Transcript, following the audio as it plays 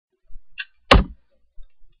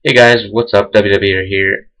Hey guys, what's up? WWE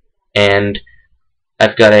here, and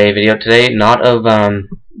I've got a video today, not of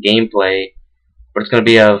gameplay, but it's gonna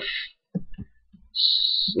be of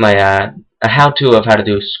my a how-to of how to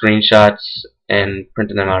do screenshots and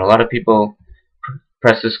printing them out. A lot of people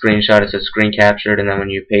press the screenshot, it says screen captured, and then when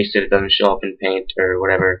you paste it, it doesn't show up in Paint or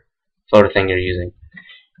whatever photo thing you're using.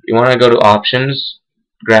 You want to go to Options,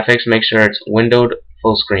 Graphics, make sure it's windowed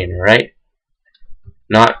full screen, alright?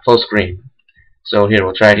 Not full screen. So here,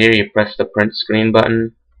 we'll try it here. You press the print screen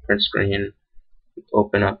button, print screen,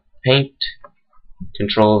 open up Paint,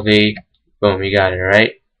 Control V, boom, you got it,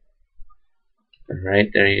 alright? Alright,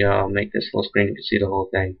 there you go. I'll make this full screen, you can see the whole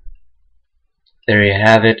thing. There you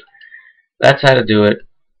have it. That's how to do it.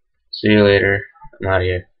 See you later. I'm out of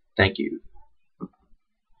here. Thank you.